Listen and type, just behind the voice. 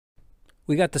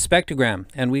We got the Spectogram,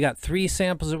 and we got 3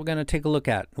 samples that we're going to take a look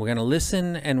at. We're going to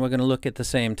listen, and we're going to look at the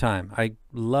same time. I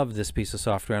love this piece of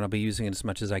software, and I'll be using it as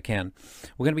much as I can.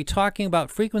 We're going to be talking about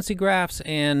frequency graphs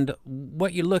and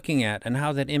what you're looking at and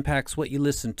how that impacts what you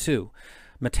listen to.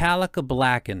 Metallica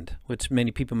Blackened, which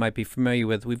many people might be familiar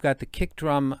with. We've got the kick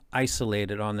drum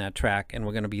isolated on that track, and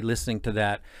we're going to be listening to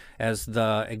that as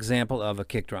the example of a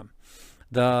kick drum.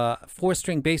 The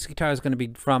 4-string bass guitar is going to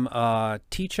be from a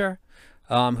teacher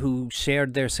who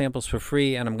shared their samples for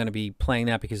free, and I'm going to be playing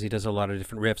that because he does a lot of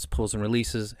different riffs, pulls, and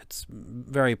releases. It's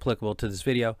very applicable to this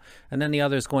video. And then the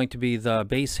other is going to be the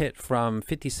bass hit from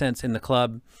 50 Cent in the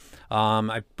Club.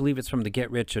 I believe it's from the Get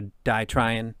Rich or Die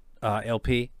Tryin'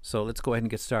 LP. So let's go ahead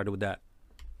and get started with that.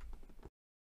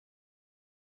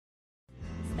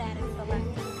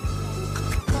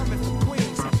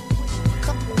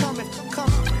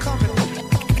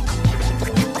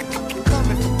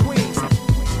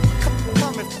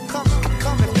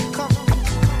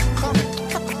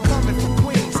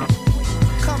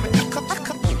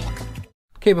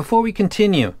 Okay, before we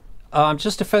continue,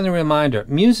 just a friendly reminder,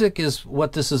 music is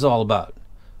what this is all about.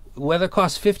 Whether it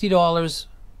costs $50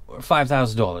 or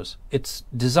 $5,000, it's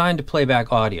designed to play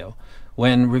back audio.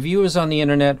 When reviewers on the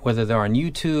internet, whether they're on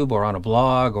YouTube or on a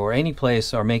blog or any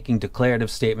place, are making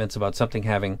declarative statements about something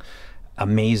having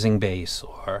amazing bass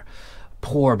or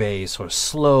poor bass or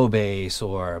slow bass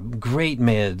or great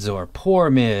mids or poor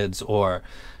mids or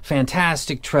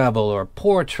fantastic treble or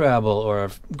poor treble or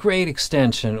great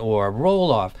extension or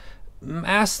roll off,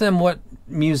 ask them what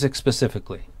music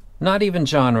specifically, not even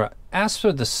genre. Ask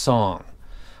for the song.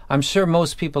 I'm sure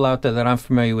most people out there that I'm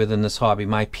familiar with in this hobby,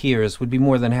 my peers, would be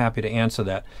more than happy to answer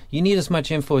that. You need as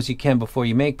much info as you can before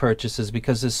you make purchases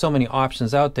because there's so many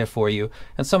options out there for you,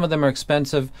 and some of them are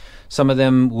expensive. Some of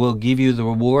them will give you the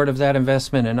reward of that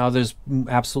investment, and others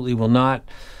absolutely will not.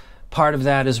 Part of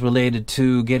that is related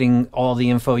to getting all the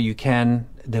info you can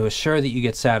to assure that you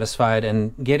get satisfied,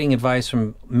 and getting advice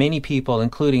from many people,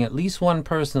 including at least one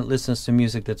person that listens to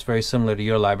music that's very similar to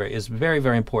your library, is very,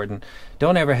 very important.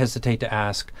 Don't ever hesitate to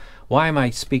ask, why am I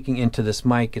speaking into this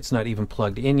mic? It's not even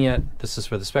plugged in yet. This is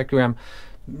for the Spectogram.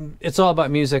 It's all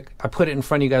about music. I put it in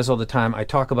front of you guys all the time. I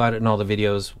talk about it in all the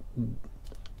videos.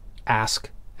 Ask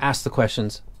the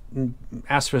questions.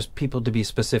 Ask for people to be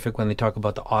specific when they talk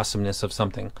about the awesomeness of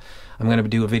something. I'm going to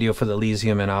do a video for the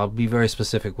Elysium, and I'll be very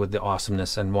specific with the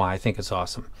awesomeness and why I think it's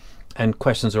awesome. And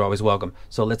questions are always welcome.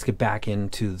 So let's get back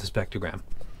into the Spectogram.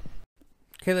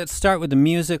 Okay, let's start with the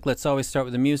music. Let's always start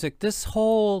with the music. This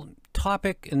whole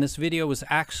topic in this video was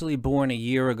actually born a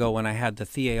year ago when I had the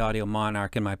The Audio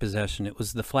Monarch in my possession. It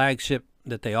was the flagship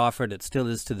that they offered. It still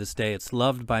is to this day. It's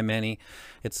loved by many.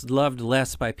 It's loved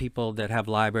less by people that have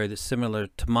library that's similar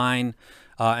to mine.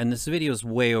 And this video is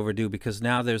way overdue because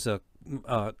now there's a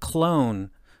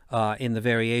clone in the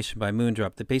variation by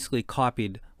Moondrop that basically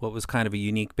copied what was kind of a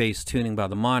unique bass tuning by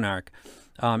the Monarch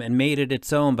and made it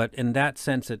its own. But in that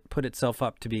sense, it put itself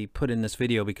up to be put in this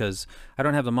video because I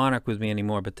don't have the Monarch with me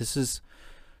anymore. But this is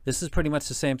pretty much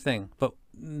the same thing. But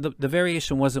the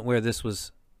variation wasn't where this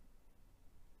was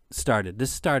started.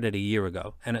 This started a year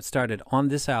ago, and it started on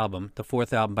this album, the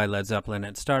 4th album by Led Zeppelin.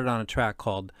 And it started on a track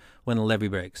called When the Levee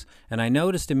Breaks. And I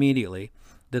noticed immediately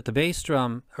that the bass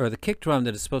drum, or the kick drum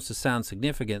that is supposed to sound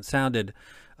significant, sounded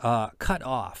cut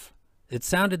off. It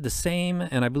sounded the same,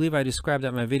 and I believe I described that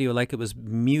in my video like it was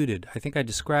muted. I think I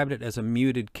described it as a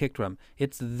muted kick drum.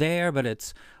 It's there, but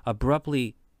it's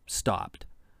abruptly stopped,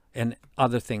 and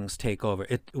other things take over.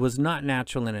 It was not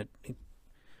natural, and it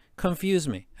confused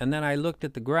me. And then I looked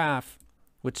at the graph,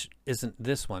 which isn't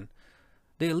this one.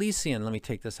 The Elysian, let me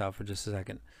take this out for just a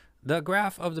second. The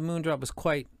graph of the Moondrop was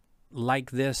quite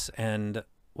like this, and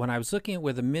when I was looking at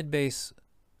where the mid bass,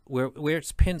 where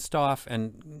it's pinched off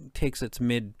and takes its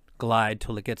mid glide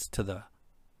till it gets to the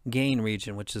gain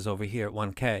region, which is over here at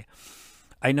 1K,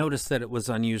 I noticed that it was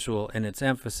unusual in its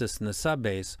emphasis in the sub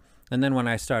bass. And then when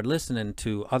I started listening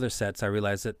to other sets, I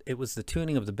realized that it was the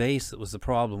tuning of the bass that was the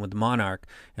problem with the Monarch,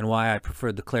 and why I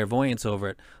preferred the Clairvoyance over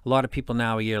it. A lot of people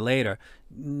now, a year later,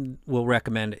 will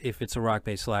recommend, if it's a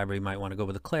rock-based library, you might want to go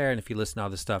with the Clair, and if you listen to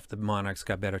other stuff, the Monarch's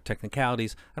got better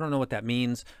technicalities. I don't know what that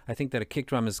means. I think that a kick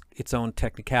drum is its own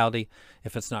technicality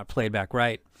if it's not played back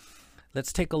right.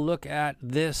 Let's take a look at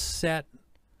this set.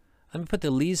 Let me put the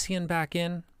Elysian back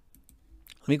in.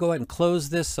 Let me go ahead and close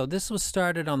this. So this was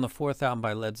started on the 4th album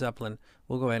by Led Zeppelin.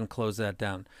 We'll go ahead and close that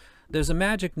down. There's a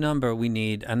magic number we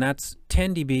need, and that's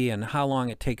 10 dB and how long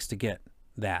it takes to get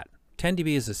that. 10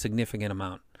 dB is a significant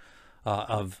amount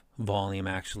of volume,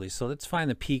 actually. So let's find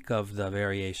the peak of the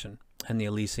variation and the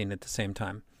Elysian at the same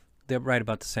time. They're right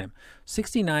about the same.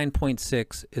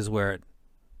 69.6 is where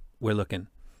we're looking.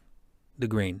 the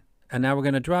green. And now we're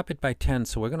going to drop it by 10,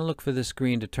 so we're going to look for this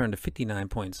green to turn to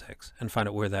 59.6 and find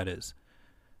out where that is.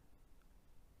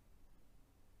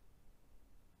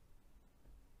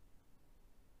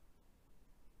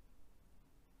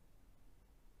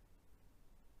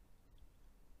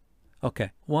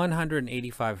 Okay,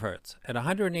 185 hertz. At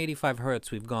 185 hertz,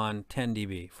 we've gone 10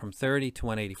 dB, from 30 to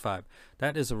 185.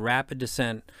 That is a rapid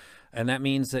descent, and that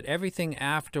means that everything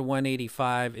after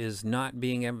 185 is not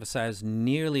being emphasized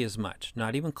nearly as much,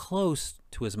 not even close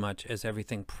to as much as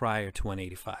everything prior to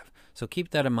 185. So keep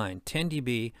that in mind, 10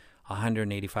 dB,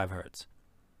 185 hertz.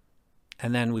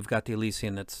 And then we've got the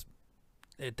Elysian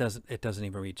it doesn't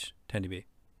even reach 10 dB.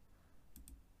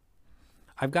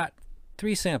 I've got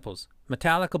 3 samples.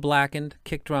 Metallica blackened,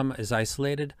 kick drum is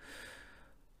isolated,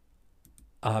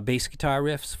 bass guitar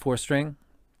riffs, 4-string,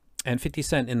 and 50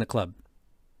 Cent in the club.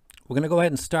 We're going to go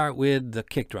ahead and start with the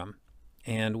kick drum.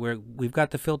 And we've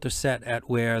got the filter set at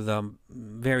where the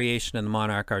variation and the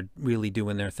Monarch are really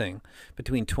doing their thing,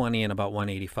 between 20 and about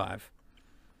 185.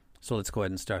 So let's go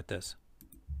ahead and start this.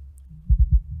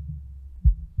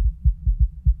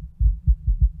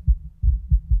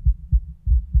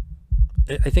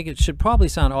 I think it should probably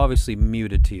sound obviously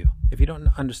muted to you if you don't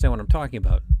understand what I'm talking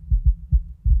about.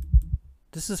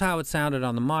 This is how it sounded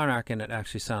on the Monarch, and it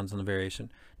actually sounds on the variation.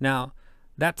 Now,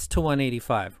 that's to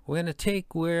 185. We're going to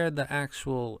take where the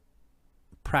actual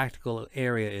practical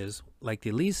area is, like the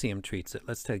Elysium treats it.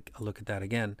 Let's take a look at that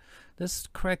again. This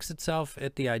corrects itself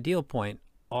at the ideal point,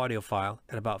 audiophile,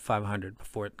 at about 500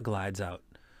 before it glides out.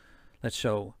 Let's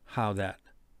show how that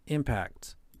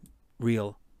impacts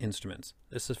real instruments.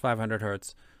 This is 500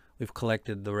 hertz. We've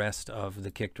collected the rest of the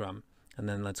kick drum. And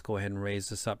then let's go ahead and raise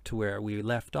this up to where we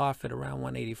left off at around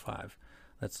 185.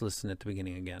 Let's listen at the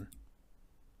beginning again.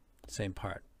 Same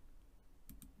part.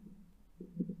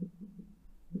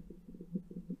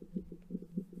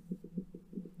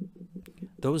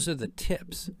 Those are the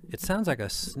tips. It sounds like a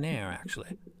snare,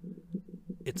 actually.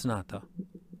 It's not, though.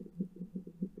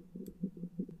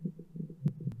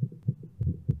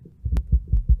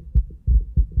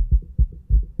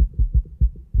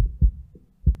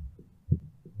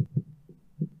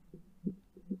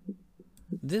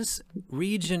 This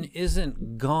region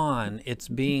isn't gone, it's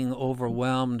being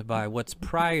overwhelmed by what's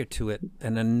prior to it,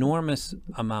 an enormous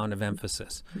amount of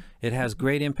emphasis. It has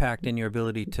great impact in your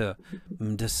ability to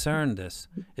discern this.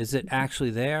 Is it actually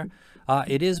there?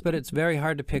 It is, but it's very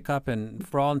hard to pick up, and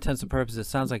for all intents and purposes, it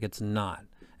sounds like it's not.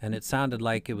 And it sounded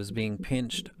like it was being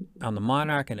pinched on the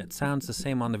Monarch, and it sounds the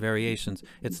same on the variations.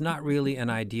 It's not really an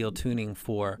ideal tuning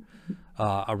for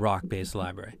a rock-based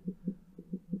library.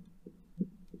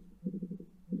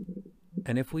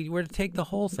 And if we were to take the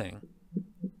whole thing,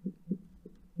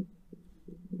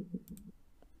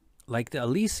 like the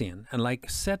Elysian, and like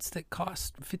sets that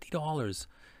cost $50,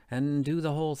 and do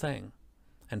the whole thing,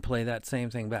 and play that same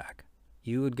thing back,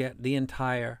 you would get the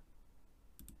entire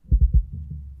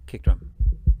kick drum.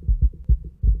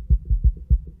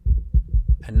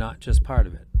 And not just part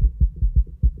of it.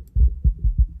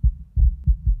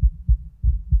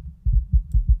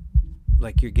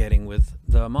 Like you're getting with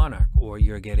the Monarch, or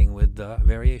you're getting with the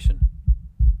variation.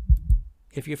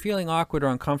 If you're feeling awkward or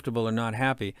uncomfortable or not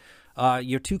happy,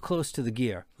 you're too close to the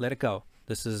gear. Let it go.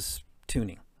 This is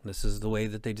tuning. This is the way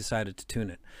that they decided to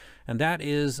tune it. And that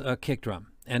is a kick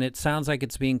drum. And it sounds like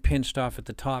it's being pinched off at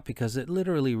the top because it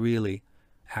literally, really,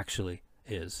 actually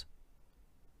is.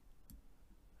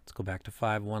 Let's go back to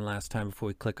 5 one last time before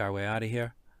we click our way out of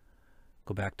here.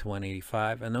 Go back to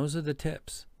 185. And those are the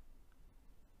tips.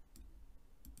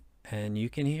 And you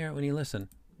can hear it when you listen.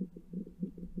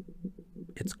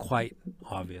 It's quite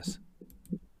obvious.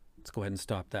 Let's go ahead and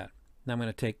stop that. Now I'm going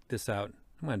to take this out.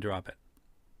 I'm going to drop it.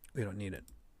 We don't need it.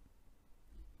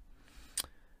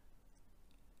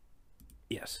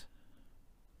 Yes.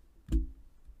 I'm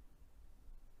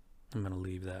going to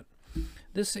leave that.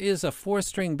 This is a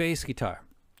 4-string bass guitar.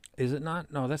 Is it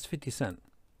not? No, that's 50 Cent.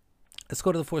 Let's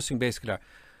go to the 4-string bass guitar.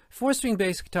 4-string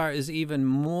bass guitar is even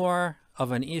more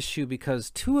of an issue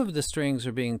because 2 of the strings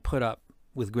are being put up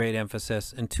with great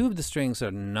emphasis and 2 of the strings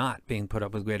are not being put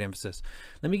up with great emphasis.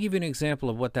 Let me give you an example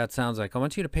of what that sounds like. I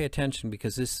want you to pay attention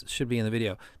because this should be in the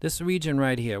video. This region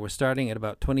right here, we're starting at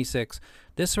about 26.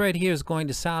 This right here is going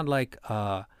to sound like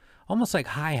almost like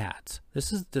hi-hats.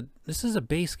 This is a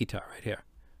bass guitar right here.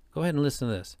 Go ahead and listen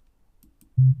to this.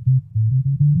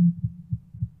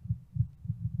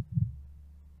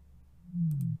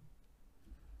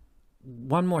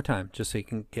 One more time, just so you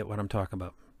can get what I'm talking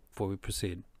about before we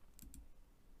proceed.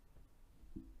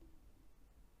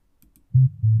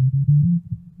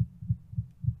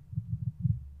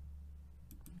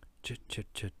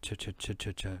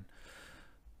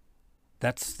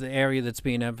 That's the area that's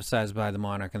being emphasized by the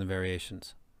Monarch and the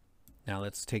variations. Now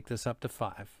let's take this up to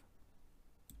 5.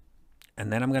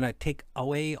 And then I'm going to take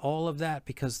away all of that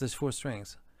because there's 4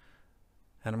 strings.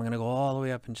 And I'm going to go all the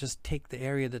way up and just take the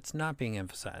area that's not being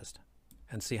emphasized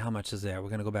and see how much is there. We're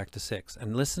going to go back to 6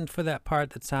 and listen for that part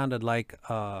that sounded like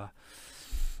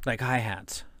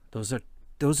hi-hats. Those are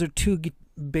 2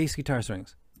 bass guitar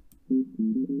strings.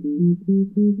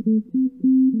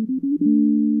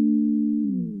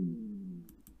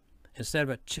 Instead of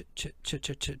a ch ch ch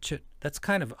ch ch ch. That's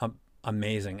kind of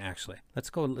amazing, actually.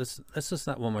 Let's listen to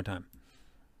that one more time.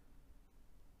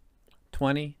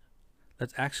 20.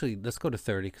 Let's go to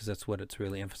 30 because that's what it's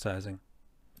really emphasizing.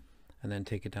 And then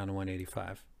take it down to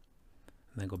 185.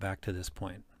 And then go back to this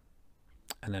point.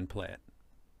 And then play it.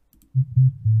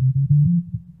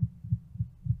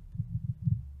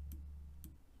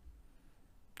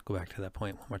 Go back to that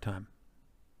point one more time.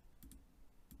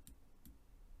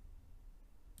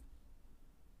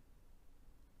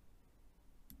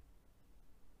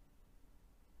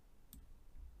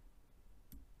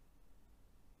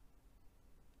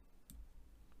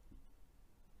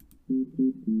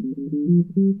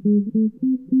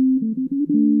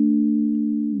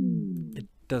 It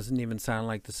doesn't even sound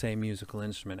like the same musical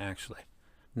instrument, actually.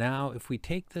 Now, if we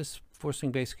take this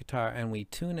 4-string bass guitar and we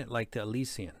tune it like the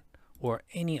Elysian or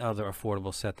any other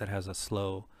affordable set that has a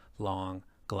slow, long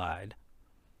glide,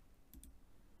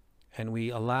 and we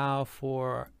allow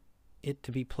for it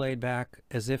to be played back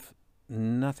as if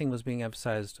nothing was being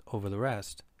emphasized over the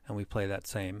rest, and we play that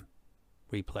same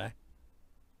replay.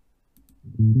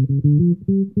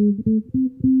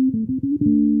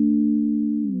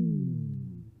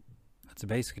 That's a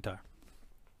bass guitar.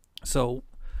 So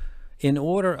in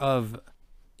order of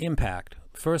impact,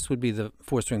 first would be the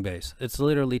 4-string bass. It's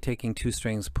literally taking 2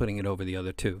 strings, putting it over the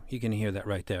other 2. You can hear that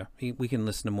right there. We can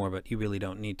listen to more, but you really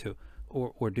don't need to.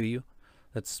 Or do you?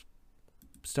 Let's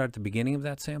start at the beginning of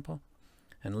that sample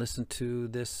and listen to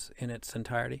this in its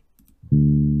entirety.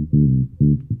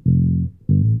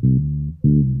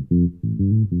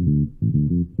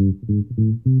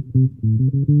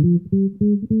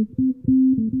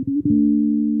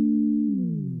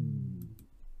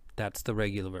 That's the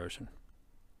regular version.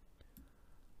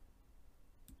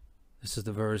 This is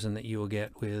the version that you will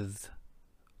get with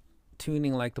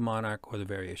tuning like the Monarch or the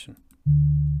variation.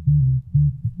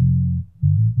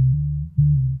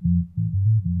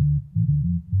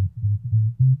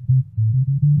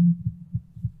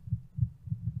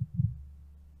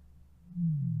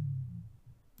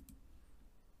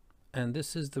 And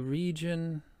this is the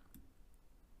region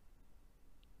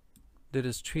that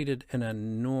is treated in a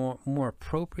more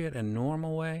appropriate and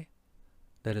normal way,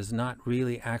 that is not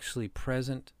really actually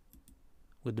present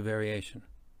with the variation.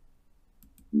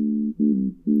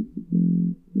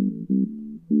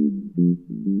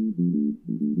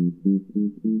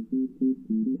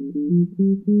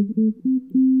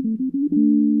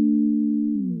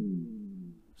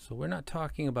 So we're not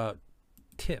talking about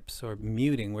tips or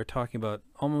muting, we're talking about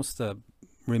almost the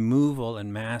removal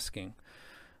and masking,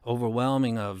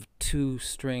 overwhelming of 2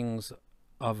 strings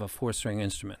of a 4-string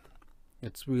instrument.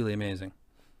 It's really amazing.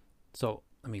 So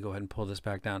let me go ahead and pull this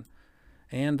back down.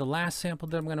 And the last sample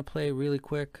that I'm going to play really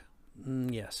quick,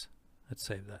 yes, let's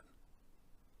save that.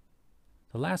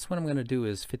 The last one I'm going to do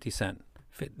is 50 Cent.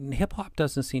 Hip-hop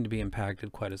doesn't seem to be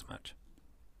impacted quite as much.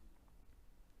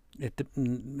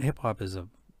 Hip-hop is a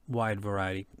wide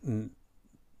variety.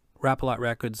 Rap-A-Lot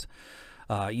Records,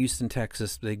 Houston,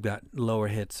 Texas, they got lower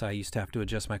hits. I used to have to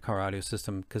adjust my car audio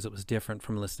system because it was different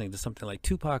from listening to something like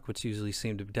Tupac, which usually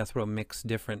seemed to Death Row mix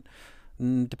different.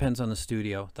 Depends on the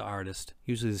studio, the artist,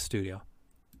 usually the studio.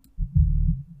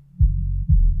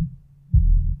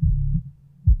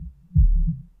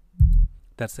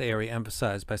 That's the area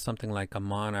emphasized by something like a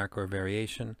Monarch or a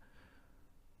variation.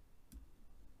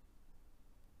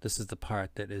 This is the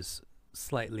part that is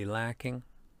slightly lacking.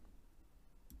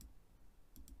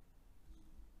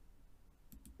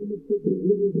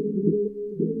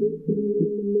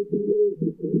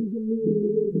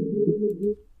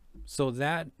 So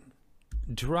that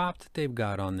drop that they've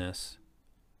got on this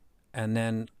and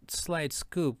then slight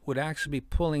scoop would actually be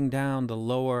pulling down the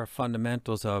lower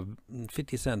fundamentals of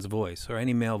 50 Cent's voice or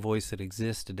any male voice that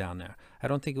existed down there. I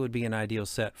don't think it would be an ideal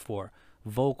set for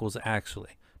vocals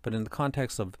actually, but in the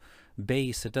context of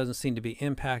bass, it doesn't seem to be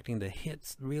impacting the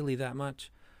hits really that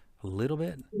much. A little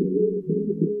bit.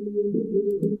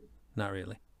 Not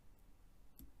really.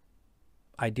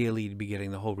 Ideally, you'd be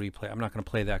getting the whole replay. I'm not going to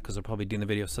play that because they're probably doing the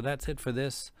video. So that's it for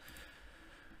this.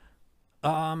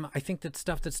 I think that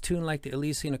stuff that's tuned like the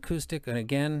Elysian acoustic, and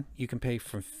again, you can pay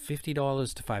from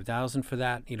 $50 to $5,000 for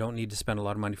that. You don't need to spend a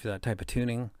lot of money for that type of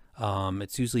tuning.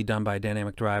 It's usually done by a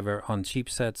dynamic driver on cheap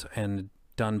sets and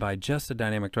done by just a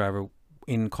dynamic driver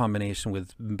in combination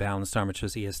with balanced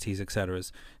armatures, ESTs, etc.,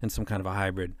 and some kind of a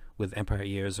hybrid with Empire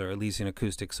ears or Elysian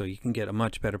acoustic, so you can get a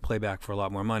much better playback for a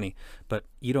lot more money. But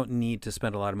you don't need to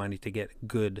spend a lot of money to get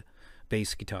good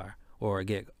bass guitar, or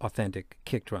get authentic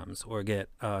kick drums, or get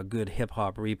a good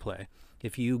hip-hop replay.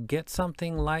 If you get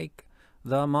something like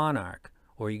the Monarch,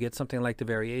 or you get something like the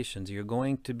Variations, you're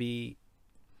going to be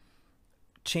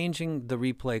changing the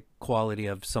replay quality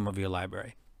of some of your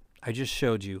library. I just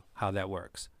showed you how that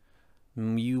works.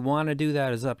 You want to do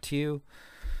that is up to you.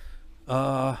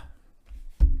 I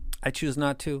choose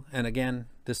not to, and again,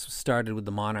 this started with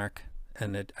the Monarch,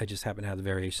 and I just happen to have the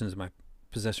Variations in my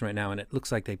possession right now, and it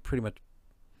looks like they pretty much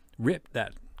ripped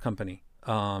that company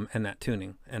and that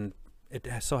tuning, and it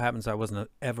so happens I wasn't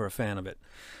ever a fan of it.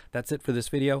 That's it for this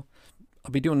video.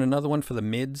 I'll be doing another one for the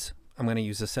mids. I'm going to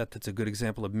use a set that's a good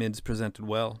example of mids presented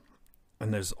well,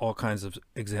 and there's all kinds of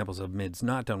examples of mids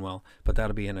not done well, but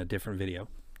that'll be in a different video.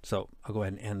 So I'll go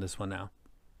ahead and end this one now.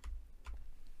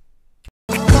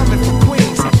 Coming from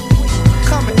Queens.